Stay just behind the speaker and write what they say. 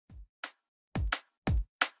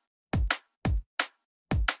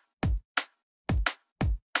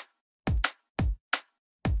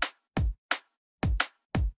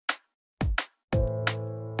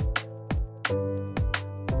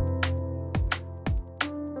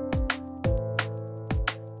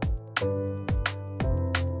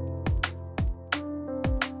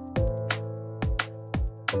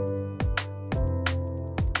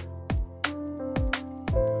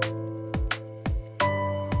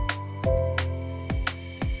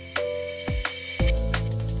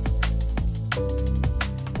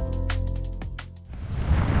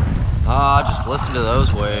Just listen to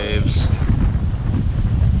those waves.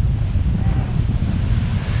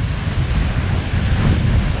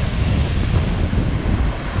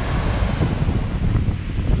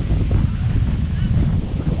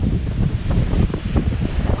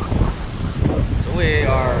 So we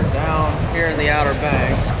are down here in the Outer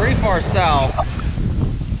Banks, pretty far south.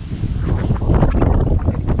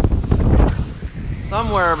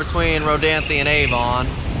 Somewhere between Rodanthe and Avon.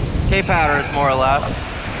 Cape Hatteras, more or less.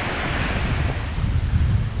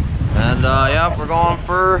 And yeah, we're going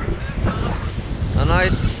for a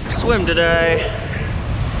nice swim today.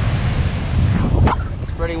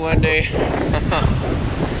 It's pretty windy.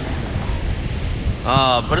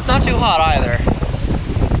 But it's not too hot either.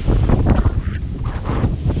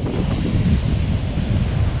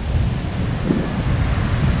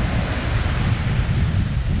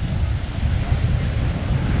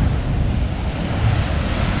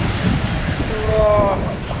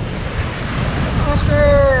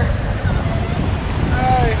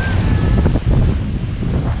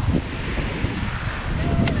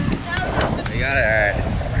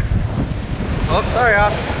 Oh, sorry,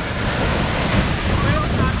 Austin.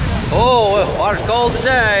 Oh, water's cold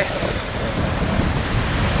today.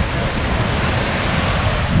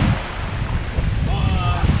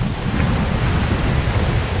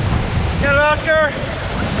 Get it, Oscar.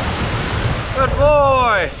 Good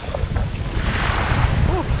boy.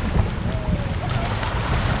 Woo.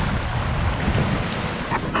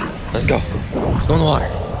 Let's go. Let's go in the water.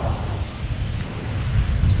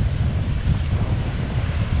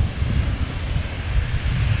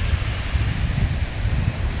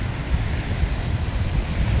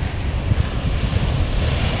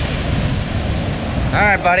 All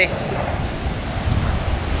right, buddy.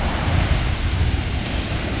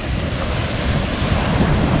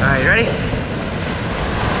 All right, you ready?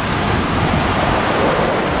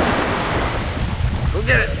 Go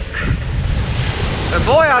get it. Good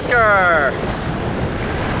boy, Oscar.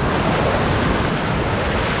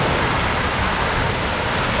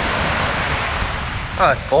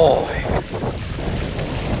 Good boy.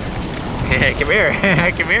 Hey, come here.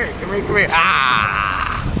 Come here. Come here. Come here. Ah!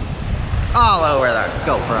 All over the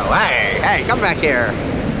GoPro. Hey, come back here.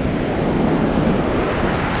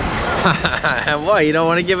 What, you don't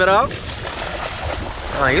want to give it up?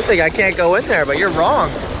 Oh, you think I can't go in there, but you're wrong.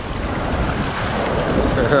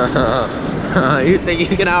 You think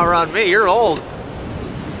you can outrun me? You're old.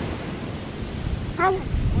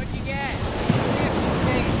 What'd you get?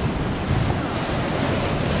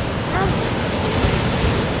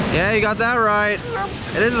 Yeah, you got that right.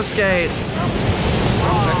 It is a skate.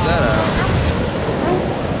 Check that out.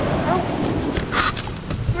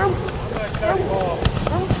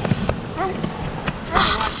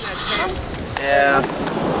 Yeah.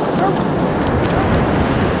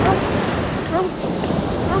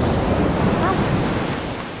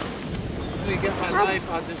 Let me get my knife,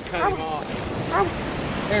 I'll just cut him off.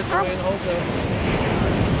 Here's Ryan, hold it.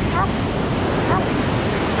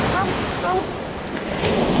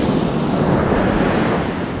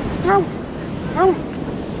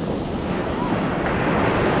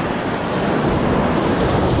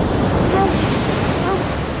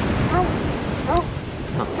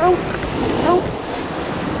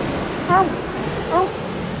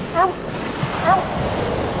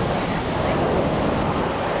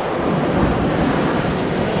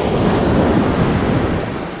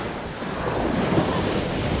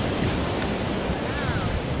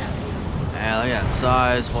 Yeah, look at that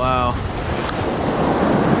size, wow.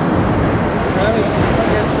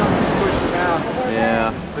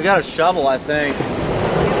 Yeah, we got a shovel, I think. You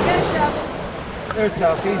got a shovel? They're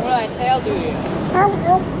toughies. What did I tail do you?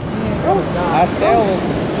 That tail will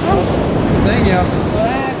sting you.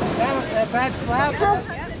 Well, if that slap,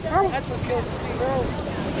 that's what killed Steve early.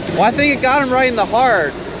 Well, I think it got him right in the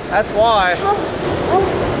heart. That's why. My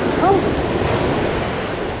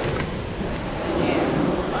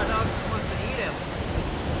dog wants to eat him.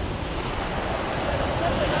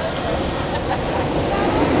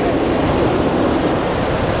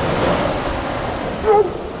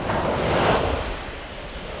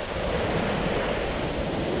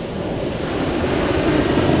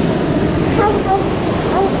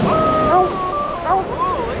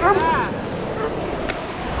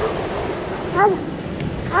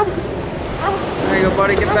 There you go,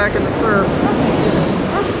 buddy. Get back in the surf.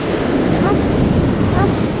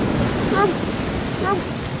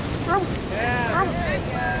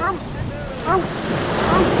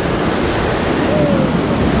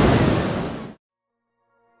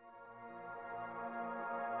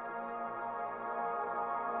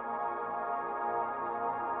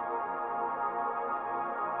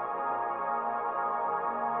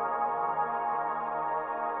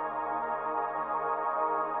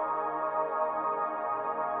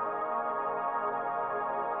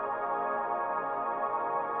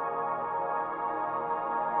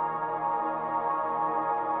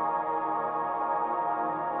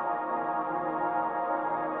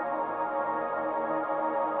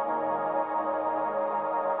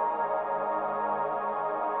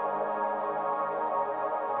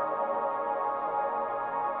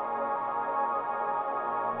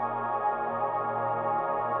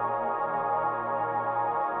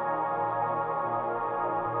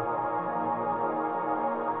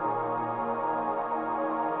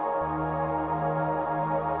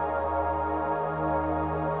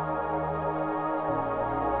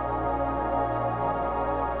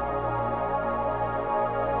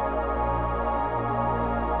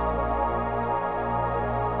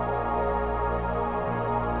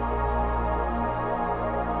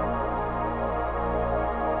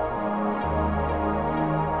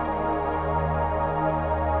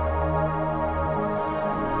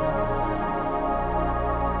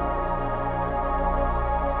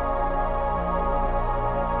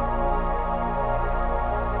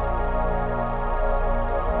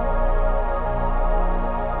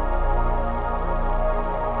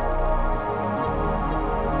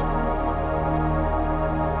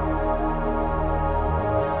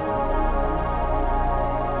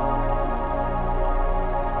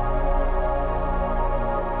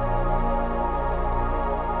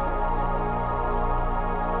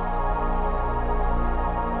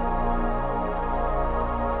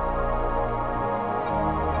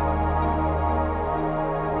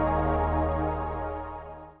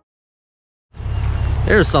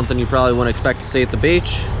 Here's something you probably wouldn't expect to see at the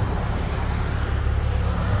beach.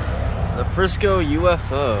 The Frisco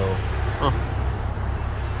UFO. Huh.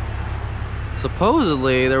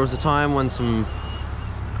 Supposedly, there was a time when some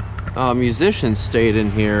musicians stayed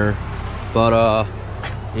in here, but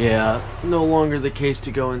yeah, no longer the case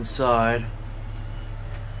to go inside.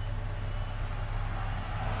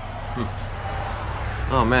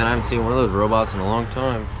 Oh man, I haven't seen one of those robots in a long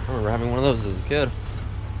time. I remember having one of those as a kid.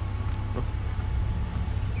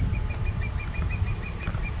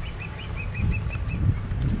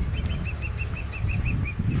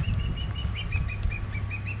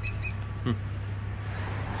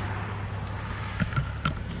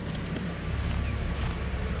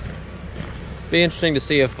 Be interesting to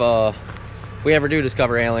see if we ever do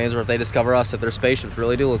discover aliens, or if they discover us, if their spaceships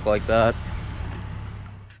really do look like that.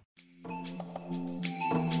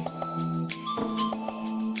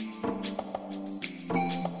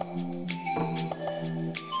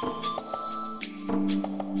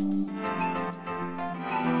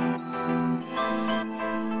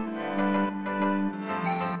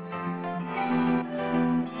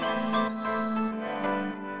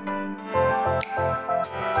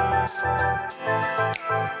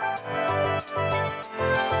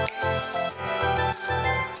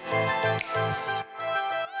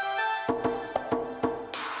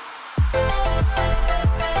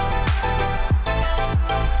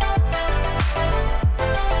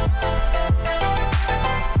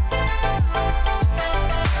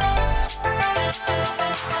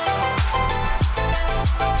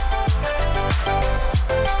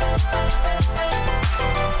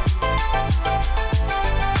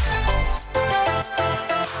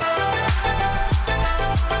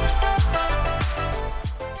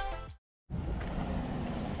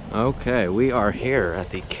 Okay, we are here at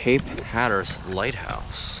the Cape Hatteras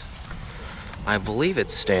lighthouse. I believe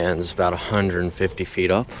it stands about 150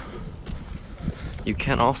 feet up. You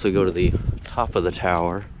can also go to the top of the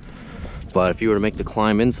tower, but if you were to make the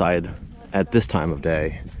climb inside at this time of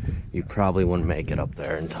day, you probably wouldn't make it up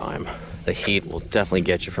there in time. The heat will definitely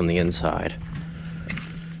get you from the inside.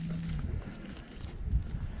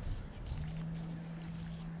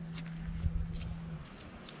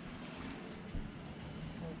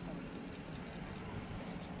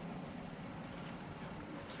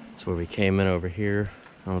 That's where we came in over here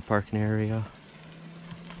on the parking area.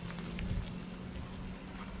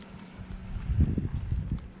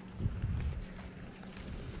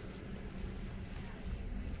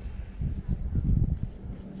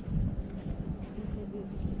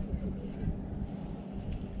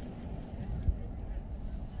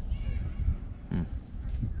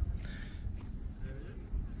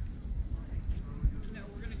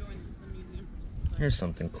 Here's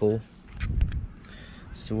something cool.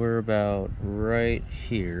 So we're about right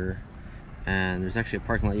here, and there's actually a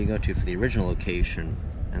parking lot you go to for the original location,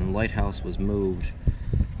 and the lighthouse was moved,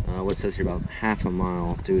 what it says here, about half a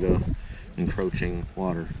mile due to encroaching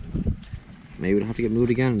water. Maybe it'll have to get moved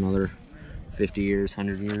again another 50 years,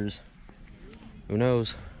 100 years. Who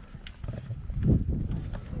knows?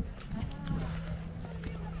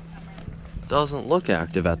 Doesn't look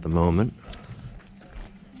active at the moment.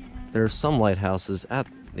 There are some lighthouses at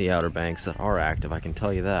the Outer Banks that are active, I can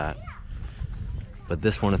tell you that. But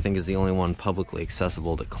this one, I think, is the only one publicly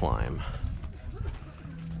accessible to climb.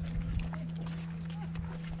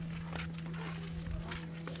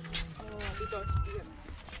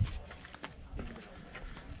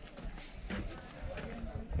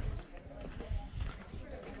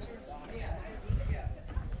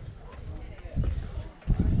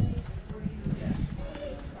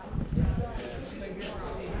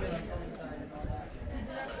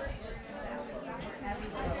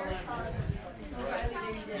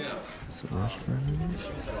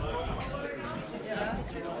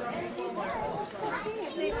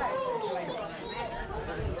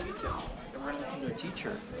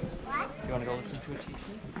 Teacher. You want to go listen to a teacher?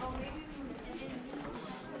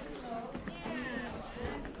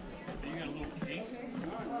 You got a little case?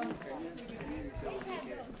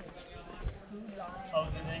 Oh,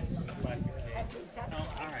 the name? Oh,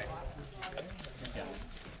 all right.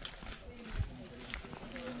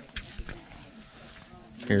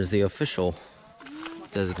 Here's the official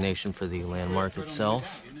designation for the landmark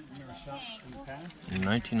itself in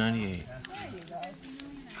 1998.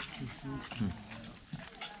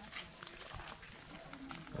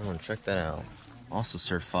 Oh, check that out. Also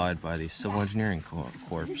certified by the Civil Engineering Corps.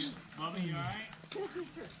 Mommy, you alright?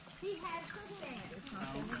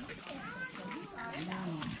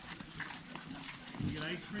 You get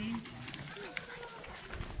ice cream?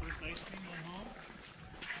 First ice cream going home?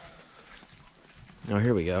 Oh,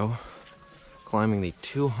 here we go. Climbing the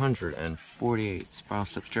 248 spiral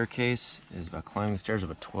step staircase is about climbing the stairs of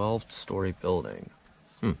a 12-story building.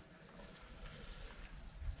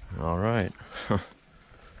 All right.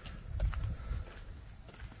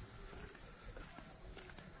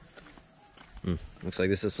 Looks like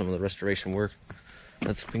this is some of the restoration work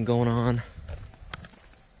that's been going on.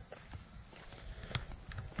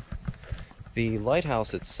 The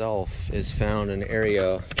lighthouse itself is found in an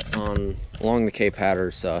area along the Cape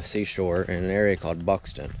Hatteras seashore in an area called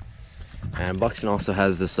Buxton. And Buxton also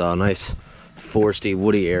has this nice foresty,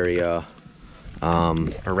 woody area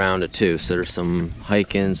around it too. So there's some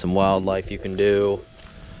hiking, some wildlife you can do,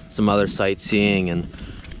 some other sightseeing, and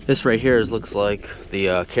this right here looks like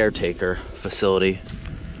the caretaker facility.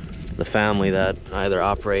 The family that either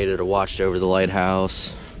operated or watched over the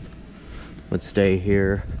lighthouse would stay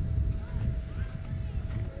here.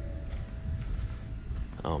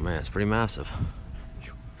 Oh man, it's pretty massive.